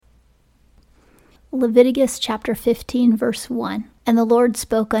Leviticus chapter 15, verse 1. And the Lord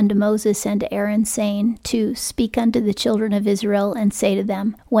spoke unto Moses and to Aaron, saying, to speak unto the children of Israel, and say to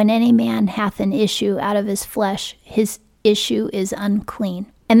them, when any man hath an issue out of his flesh, his issue is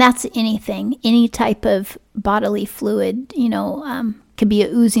unclean. And that's anything, any type of bodily fluid, could be a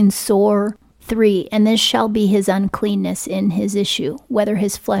oozing sore. 3, and this shall be his uncleanness in his issue, whether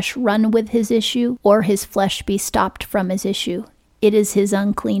his flesh run with his issue, or his flesh be stopped from his issue. It is his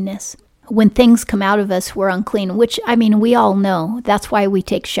uncleanness. When things come out of us, we're unclean, which, we all know. That's why we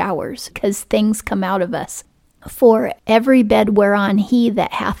take showers, because things come out of us. For every bed whereon he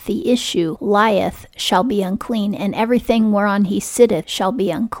that hath the issue lieth shall be unclean, and everything whereon he sitteth shall be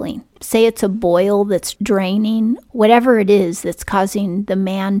unclean. Say it's a boil that's draining, whatever it is that's causing the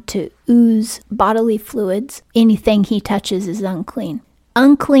man to ooze bodily fluids, anything he touches is unclean.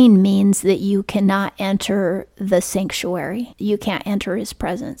 Unclean means that you cannot enter the sanctuary. You can't enter his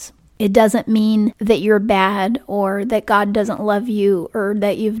presence. It doesn't mean that you're bad or that God doesn't love you or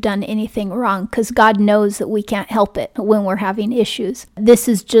that you've done anything wrong, because God knows that we can't help it when we're having issues. This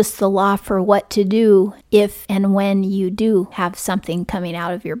is just the law for what to do if and when you do have something coming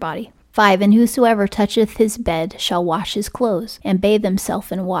out of your body. 5, and whosoever toucheth his bed shall wash his clothes and bathe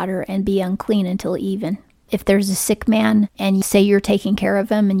himself in water and be unclean until even. If there's a sick man and you say you're taking care of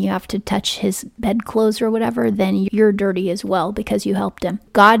him and you have to touch his bedclothes or whatever, then you're dirty as well because you helped him.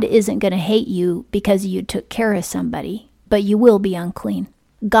 God isn't going to hate you because you took care of somebody, but you will be unclean.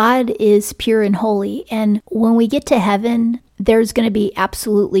 God is pure and holy, and when we get to heaven, there's going to be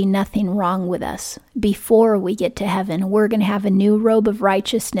absolutely nothing wrong with us. Before we get to heaven, we're going to have a new robe of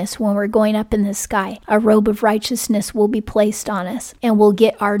righteousness when we're going up in the sky. A robe of righteousness will be placed on us, and we'll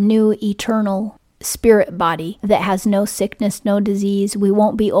get our new eternal spirit body that has no sickness, no disease. We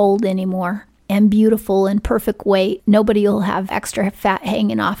won't be old anymore, and beautiful and perfect weight. Nobody will have extra fat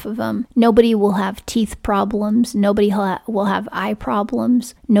hanging off of them. Nobody will have teeth problems. Nobody will have eye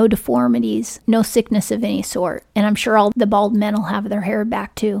problems. No deformities, no sickness of any sort. And I'm sure all the bald men will have their hair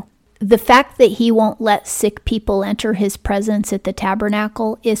back too. The fact that he won't let sick people enter his presence at the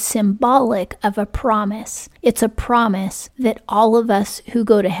tabernacle is symbolic of a promise. It's a promise that all of us who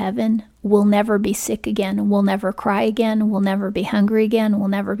go to heaven will never be sick again, will never cry again, will never be hungry again, will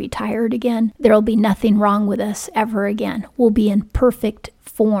never be tired again. There will be nothing wrong with us ever again. We'll be in perfect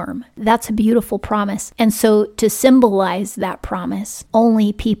form. That's a beautiful promise. And so to symbolize that promise,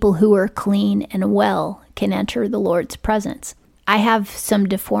 only people who are clean and well can enter the Lord's presence. I have some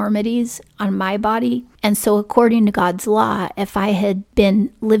deformities on my body, and so according to God's law, if I had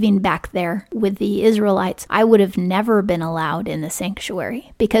been living back there with the Israelites, I would have never been allowed in the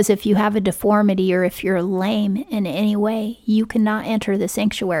sanctuary, because if you have a deformity or if you're lame in any way, you cannot enter the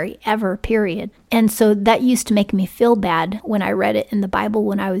sanctuary ever, period. And so that used to make me feel bad when I read it in the Bible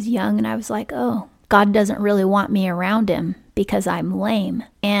when I was young, and I was like, oh, God doesn't really want me around him because I'm lame,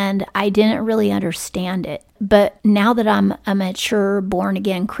 and I didn't really understand it. But now that I'm a mature,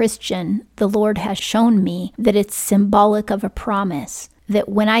 born-again Christian, the Lord has shown me that it's symbolic of a promise that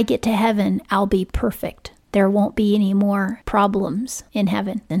when I get to heaven, I'll be perfect. There won't be any more problems in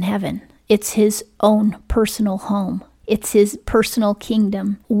heaven. It's his own personal home. It's his personal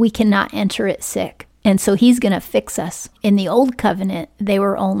kingdom. We cannot enter it sick. And so he's going to fix us. In the old covenant, they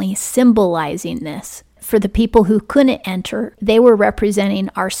were only symbolizing this. For the people who couldn't enter, they were representing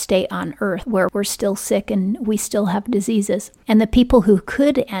our state on earth where we're still sick and we still have diseases. And the people who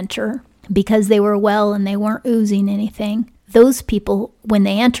could enter, because they were well and they weren't oozing anything, those people, when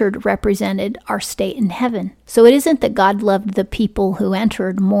they entered, represented our state in heaven. So it isn't that God loved the people who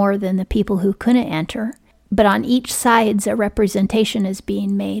entered more than the people who couldn't enter. But on each side, a representation is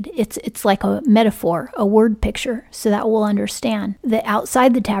being made. It's like a metaphor, a word picture, so that we'll understand that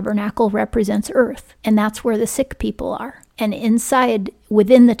outside the tabernacle represents earth, and that's where the sick people are. And inside,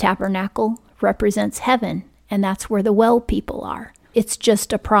 within the tabernacle, represents heaven, and that's where the well people are. It's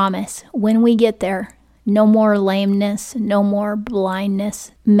just a promise. When we get there, no more lameness, no more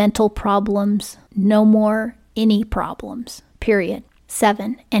blindness, mental problems, no more any problems, period.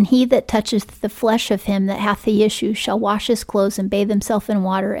 7, and he that toucheth the flesh of him that hath the issue shall wash his clothes and bathe himself in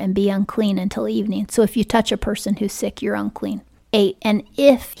water and be unclean until evening. So if you touch a person who's sick, you're unclean. 8, and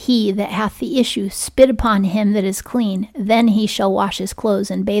if he that hath the issue spit upon him that is clean, then he shall wash his clothes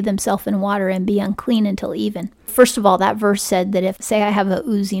and bathe himself in water and be unclean until even. First of all, that verse said that if, say I have a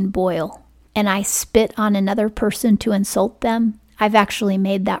oozing boil, and I spit on another person to insult them, I've actually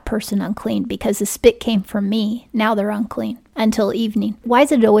made that person unclean because the spit came from me. Now they're unclean until evening. Why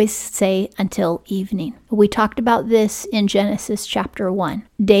does it always say until evening? We talked about this in Genesis chapter 1.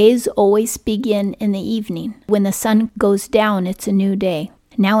 Days always begin in the evening. When the sun goes down, it's a new day.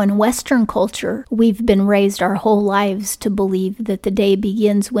 Now, in Western culture, we've been raised our whole lives to believe that the day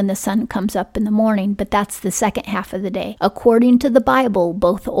begins when the sun comes up in the morning, but that's the second half of the day. According to the Bible,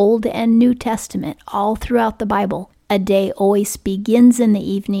 both Old and New Testament, all throughout the Bible, a day always begins in the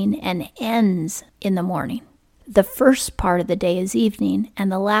evening and ends in the morning. The first part of the day is evening, and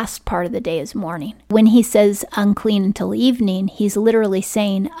the last part of the day is morning. When he says unclean until evening, he's literally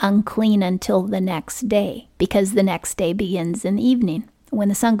saying unclean until the next day, because the next day begins in the evening, when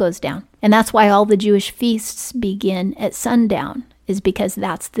the sun goes down. And that's why all the Jewish feasts begin at sundown, is because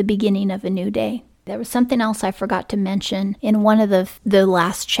that's the beginning of a new day. There was something else I forgot to mention in one of the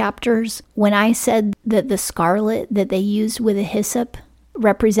last chapters. When I said that the scarlet that they used with a hyssop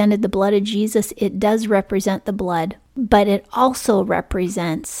represented the blood of Jesus, it does represent the blood, but it also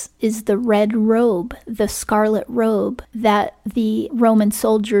is the red robe, the scarlet robe that the Roman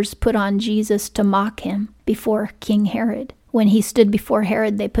soldiers put on Jesus to mock him before King Herod. When he stood before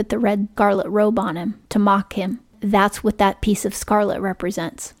Herod, they put the red scarlet robe on him to mock him. That's what that piece of scarlet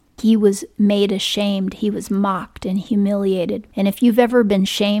represents. He was made ashamed. He was mocked and humiliated. And if you've ever been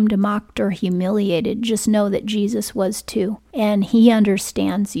shamed, mocked, or humiliated, just know that Jesus was too. And he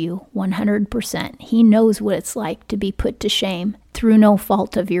understands you 100%. He knows what it's like to be put to shame through no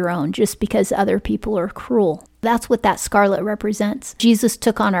fault of your own, just because other people are cruel. That's what that scarlet represents. Jesus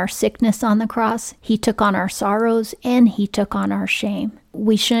took on our sickness on the cross. He took on our sorrows, and he took on our shame.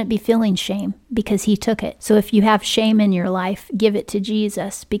 We shouldn't be feeling shame because he took it. So if you have shame in your life, give it to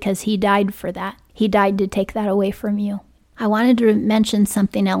Jesus because he died for that. He died to take that away from you. I wanted to mention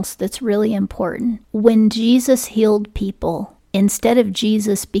something else that's really important. When Jesus healed people, instead of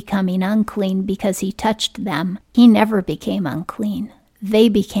Jesus becoming unclean because he touched them, he never became unclean. They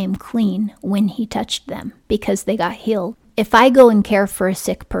became clean when he touched them because they got healed. If I go and care for a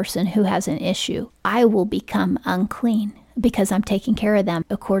sick person who has an issue, I will become unclean because I'm taking care of them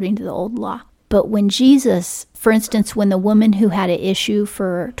according to the old law. But when Jesus, for instance, when the woman who had an issue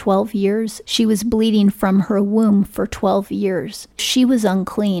for 12 years, she was bleeding from her womb for 12 years. She was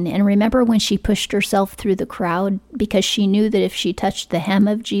unclean. And remember when she pushed herself through the crowd because she knew that if she touched the hem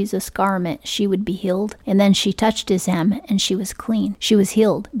of Jesus' garment, she would be healed. And then she touched his hem and she was clean. She was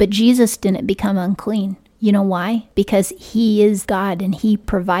healed. But Jesus didn't become unclean. You know why? Because he is God and he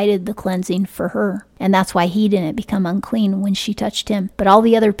provided the cleansing for her. And that's why he didn't become unclean when she touched him. But all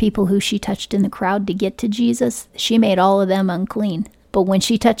the other people who she touched in the crowd to get to Jesus, she made all of them unclean. But when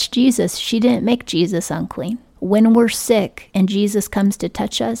she touched Jesus, she didn't make Jesus unclean. When we're sick and Jesus comes to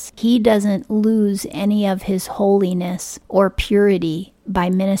touch us, he doesn't lose any of his holiness or purity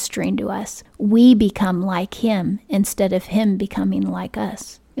by ministering to us. We become like him instead of him becoming like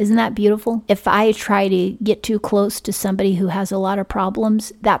us. Isn't that beautiful? If I try to get too close to somebody who has a lot of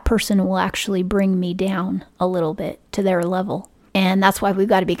problems, that person will actually bring me down a little bit to their level. And that's why we've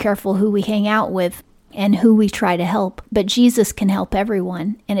got to be careful who we hang out with and who we try to help. But Jesus can help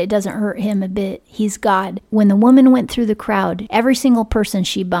everyone, and it doesn't hurt him a bit. He's God. When the woman went through the crowd, every single person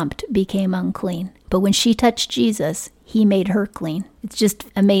she bumped became unclean. But when she touched Jesus, he made her clean. It's just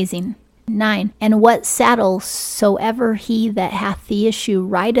amazing. 9. And what saddle soever he that hath the issue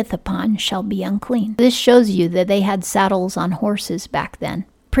rideth upon shall be unclean. This shows you that they had saddles on horses back then.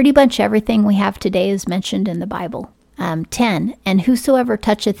 Pretty much everything we have today is mentioned in the Bible. 10. And whosoever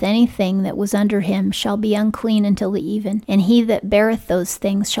toucheth anything that was under him shall be unclean until the even. And he that beareth those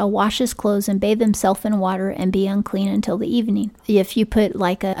things shall wash his clothes and bathe himself in water and be unclean until the evening. If you put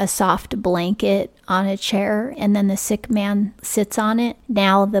like a soft blanket on a chair and then the sick man sits on it,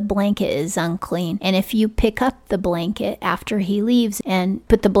 now the blanket is unclean. And if you pick up the blanket after he leaves and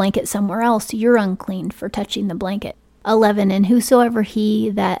put the blanket somewhere else, you're unclean for touching the blanket. 11. And whosoever he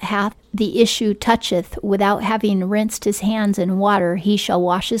that hath the issue toucheth without having rinsed his hands in water, he shall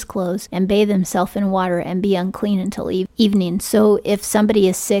wash his clothes and bathe himself in water and be unclean until evening. So if somebody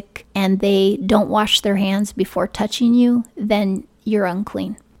is sick and they don't wash their hands before touching you, then you're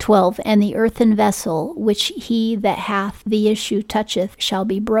unclean. 12. And the earthen vessel which he that hath the issue toucheth shall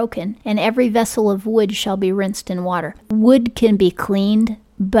be broken, and every vessel of wood shall be rinsed in water. Wood can be cleaned,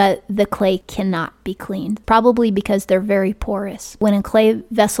 but the clay cannot be cleaned, probably because they're very porous. When a clay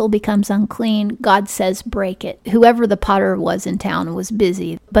vessel becomes unclean, God says break it. Whoever the potter was in town was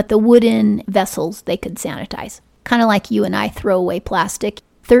busy, but the wooden vessels they could sanitize. Kind of like you and I throw away plastic.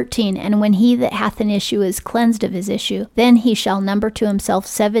 13. And when he that hath an issue is cleansed of his issue, then he shall number to himself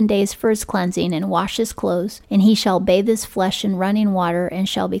 7 days for his cleansing, and wash his clothes, and he shall bathe his flesh in running water, and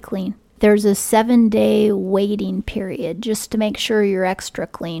shall be clean. There's a 7-day waiting period just to make sure you're extra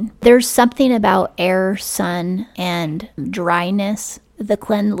clean. There's something about air, sun, and dryness the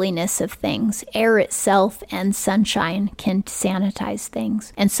cleanliness of things. Air itself and sunshine can sanitize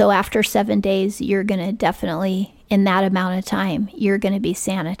things. And so after 7 days, you're going to definitely, in that amount of time, you're going to be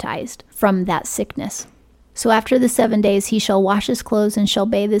sanitized from that sickness. So after the 7 days, he shall wash his clothes and shall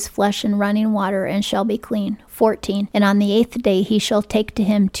bathe his flesh in running water and shall be clean. 14. And on the 8th day he shall take to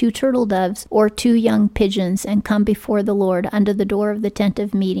him 2 turtle doves or 2 young pigeons and come before the Lord under the door of the tent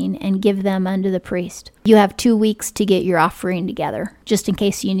of meeting and give them unto the priest. You have 2 weeks to get your offering together, just in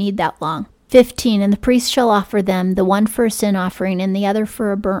case you need that long. 15. And the priest shall offer them, the one for a sin offering and the other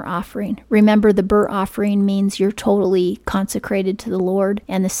for a burnt offering. Remember, the burnt offering means you're totally consecrated to the Lord,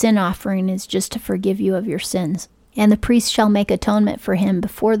 and the sin offering is just to forgive you of your sins. And the priest shall make atonement for him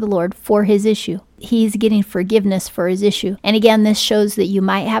before the Lord for his issue. He's getting forgiveness for his issue. And again, this shows that you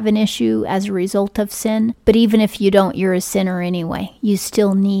might have an issue as a result of sin, but even if you don't, you're a sinner anyway. You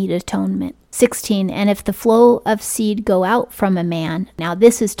still need atonement. 16. And if the flow of seed go out from a man, now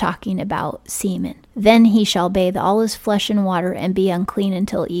this is talking about semen, then he shall bathe all his flesh in water and be unclean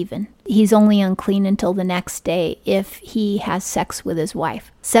until even. He's only unclean until the next day if he has sex with his wife.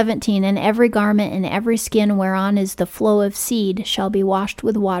 17. And every garment and every skin whereon is the flow of seed shall be washed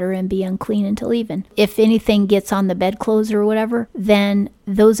with water and be unclean until even. If anything gets on the bedclothes or whatever, then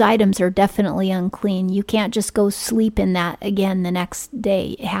those items are definitely unclean. You can't just go sleep in that again the next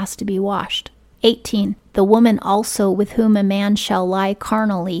day. It has to be washed. 18. The woman also with whom a man shall lie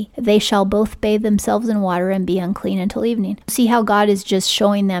carnally, they shall both bathe themselves in water and be unclean until evening. See how God is just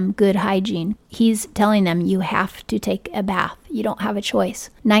showing them good hygiene. He's telling them you have to take a bath. You don't have a choice.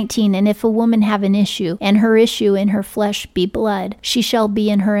 19. And if a woman have an issue, and her issue in her flesh be blood, she shall be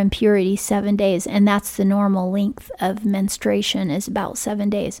in her impurity 7 days. And that's the normal length of menstruation, is about 7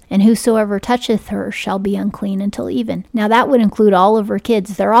 days. And whosoever toucheth her shall be unclean until even. Now that would include all of her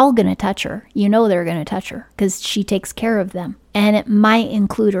kids. They're all going to touch her. You know they're going to touch her because she takes care of them. And it might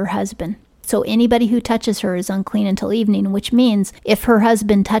include her husband. So anybody who touches her is unclean until evening, which means if her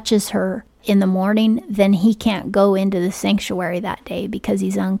husband touches her in the morning, then he can't go into the sanctuary that day because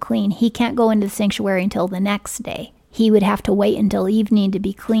he's unclean. He can't go into the sanctuary until the next day. He would have to wait until evening to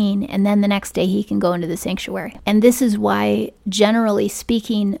be clean, and then the next day he can go into the sanctuary. And this is why, generally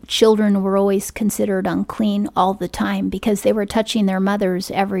speaking, children were always considered unclean all the time because they were touching their mothers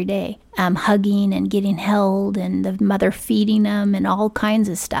every day, hugging and getting held, and the mother feeding them and all kinds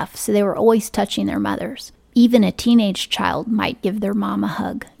of stuff. So they were always touching their mothers. Even a teenage child might give their mom a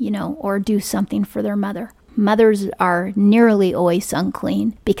hug, or do something for their mother. Mothers are nearly always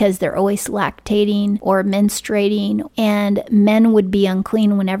unclean because they're always lactating or menstruating, and men would be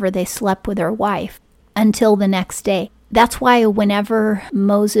unclean whenever they slept with their wife until the next day. That's why whenever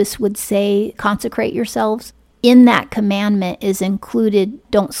Moses would say, consecrate yourselves, in that commandment is included,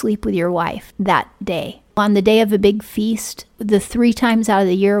 don't sleep with your wife that day. On the day of a big feast, the 3 times out of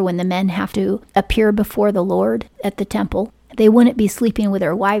the year when the men have to appear before the Lord at the temple, they wouldn't be sleeping with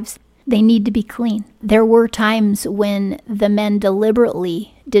their wives. They need to be clean. There were times when the men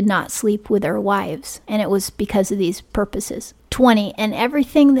deliberately did not sleep with their wives, and it was because of these purposes. 20. And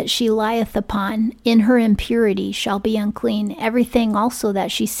everything that she lieth upon in her impurity shall be unclean. Everything also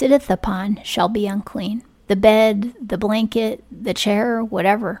that she sitteth upon shall be unclean. The bed, the blanket, the chair,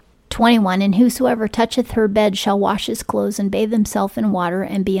 whatever. 21. And whosoever toucheth her bed shall wash his clothes and bathe himself in water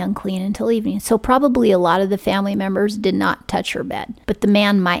and be unclean until evening. So probably a lot of the family members did not touch her bed, but the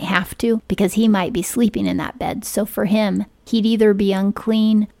man might have to because he might be sleeping in that bed. So for him, he'd either be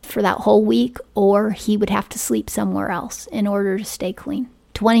unclean for that whole week or he would have to sleep somewhere else in order to stay clean.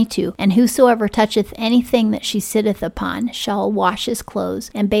 22. And whosoever toucheth anything that she sitteth upon shall wash his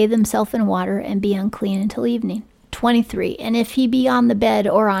clothes and bathe himself in water and be unclean until evening. 23. And if he be on the bed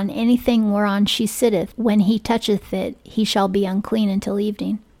or on anything whereon she sitteth, when he toucheth it, he shall be unclean until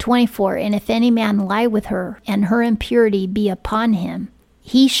evening. 24. And if any man lie with her, and her impurity be upon him,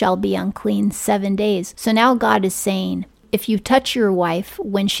 he shall be unclean 7 days. So now God is saying, if you touch your wife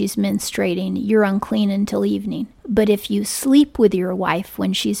when she's menstruating, you're unclean until evening. But if you sleep with your wife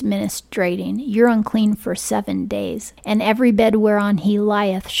when she's menstruating, you're unclean for 7 days. And every bed whereon he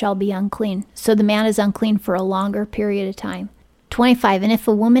lieth shall be unclean. So the man is unclean for a longer period of time. 25. And if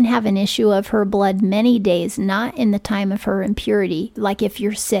a woman have an issue of her blood many days, not in the time of her impurity, like if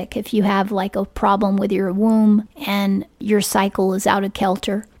you're sick, if you have like a problem with your womb and your cycle is out of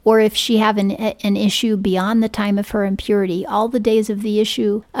kilter, Or if she have an issue beyond the time of her impurity, all the days of the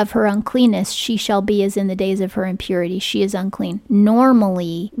issue of her uncleanness, she shall be as in the days of her impurity. She is unclean.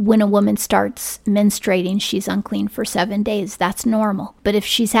 Normally, when a woman starts menstruating, she's unclean for 7 days. That's normal. But if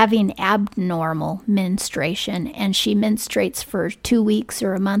she's having abnormal menstruation and she menstruates for 2 weeks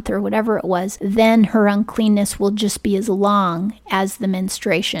or a month or whatever it was, then her uncleanness will just be as long as the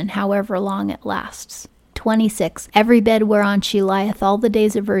menstruation, however long it lasts. 26. Every bed whereon she lieth all the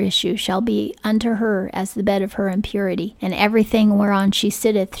days of her issue shall be unto her as the bed of her impurity, and everything whereon she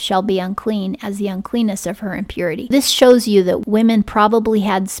sitteth shall be unclean as the uncleanness of her impurity. This shows you that women probably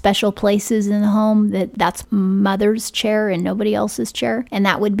had special places in the home, that's mother's chair and nobody else's chair, and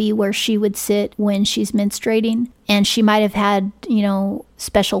that would be where she would sit when she's menstruating. And she might have had,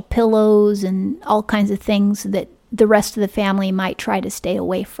 special pillows and all kinds of things that the rest of the family might try to stay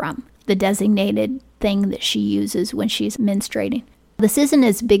away from. The designated thing that she uses when she's menstruating. This isn't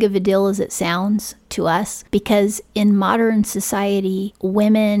as big of a deal as it sounds to us, because in modern society,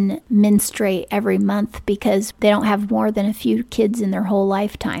 women menstruate every month because they don't have more than a few kids in their whole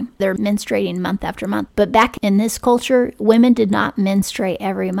lifetime. They're menstruating month after month. But back in this culture, women did not menstruate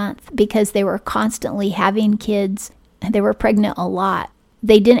every month because they were constantly having kids. They were pregnant a lot.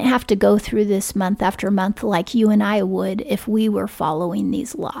 They didn't have to go through this month after month like you and I would if we were following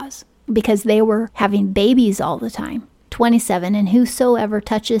these laws, because they were having babies all the time. 27. And whosoever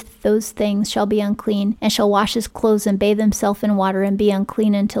toucheth those things shall be unclean, and shall wash his clothes and bathe himself in water, and be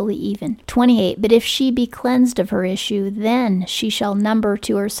unclean until the even. 28. But if she be cleansed of her issue, then she shall number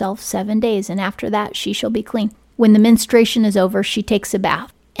to herself 7 days, and after that she shall be clean. When the menstruation is over, she takes a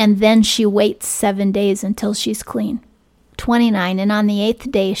bath, and then she waits 7 days until she's clean. 29. And on the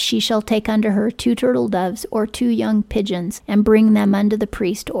 8th day she shall take unto her 2 turtle doves or 2 young pigeons, and bring them unto the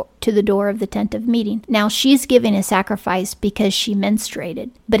priest or to the door of the tent of meeting. Now she's giving a sacrifice because she menstruated.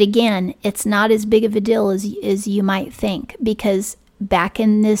 But again, it's not as big of a deal as you might think, because back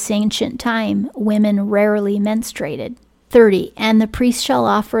in this ancient time, women rarely menstruated. 30. And the priest shall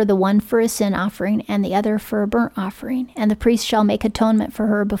offer the one for a sin offering, and the other for a burnt offering. And the priest shall make atonement for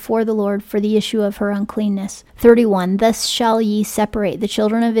her before the Lord for the issue of her uncleanness. 31. Thus shall ye separate the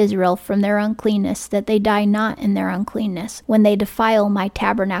children of Israel from their uncleanness, that they die not in their uncleanness, when they defile my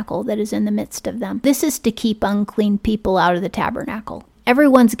tabernacle that is in the midst of them. This is to keep unclean people out of the tabernacle.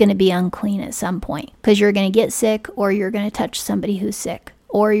 Everyone's going to be unclean at some point, because you're going to get sick, or you're going to touch somebody who's sick,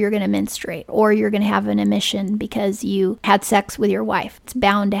 or you're going to menstruate, or you're going to have an emission because you had sex with your wife. It's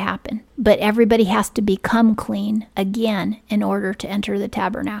bound to happen. But everybody has to become clean again in order to enter the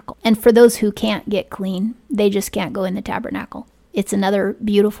tabernacle. And for those who can't get clean, they just can't go in the tabernacle. It's another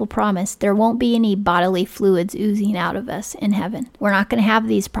beautiful promise. There won't be any bodily fluids oozing out of us in heaven. We're not going to have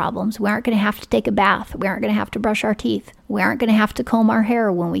these problems. We aren't going to have to take a bath. We aren't going to have to brush our teeth. We aren't going to have to comb our hair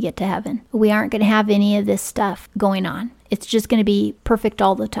when we get to heaven. We aren't going to have any of this stuff going on. It's just going to be perfect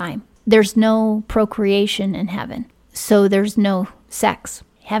all the time. There's no procreation in heaven, so there's no sex.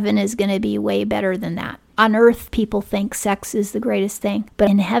 Heaven is going to be way better than that. On earth, people think sex is the greatest thing. But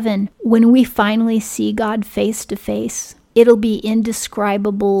in heaven, when we finally see God face to face, it'll be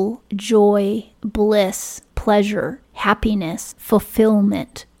indescribable joy, bliss, pleasure, happiness,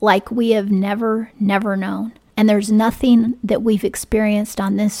 fulfillment, like we have never known. And there's nothing that we've experienced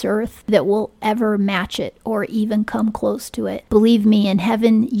on this earth that will ever match it or even come close to it. Believe me, in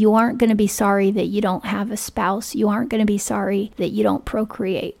heaven, you aren't going to be sorry that you don't have a spouse. You aren't going to be sorry that you don't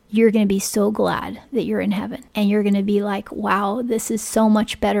procreate. You're going to be so glad that you're in heaven. And you're going to be like, wow, this is so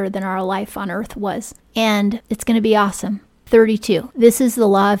much better than our life on earth was. And it's going to be awesome. 32. This is the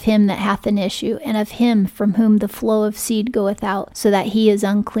law of him that hath an issue, and of him from whom the flow of seed goeth out, so that he is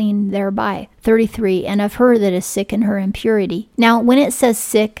unclean thereby. 33. And of her that is sick in her impurity. Now, when it says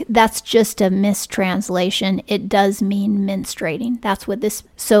sick, that's just a mistranslation. It does mean menstruating. That's what this...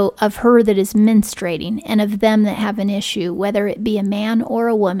 So, of her that is menstruating, and of them that have an issue, whether it be a man or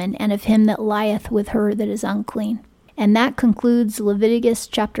a woman, and of him that lieth with her that is unclean. And that concludes Leviticus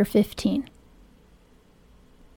chapter 15.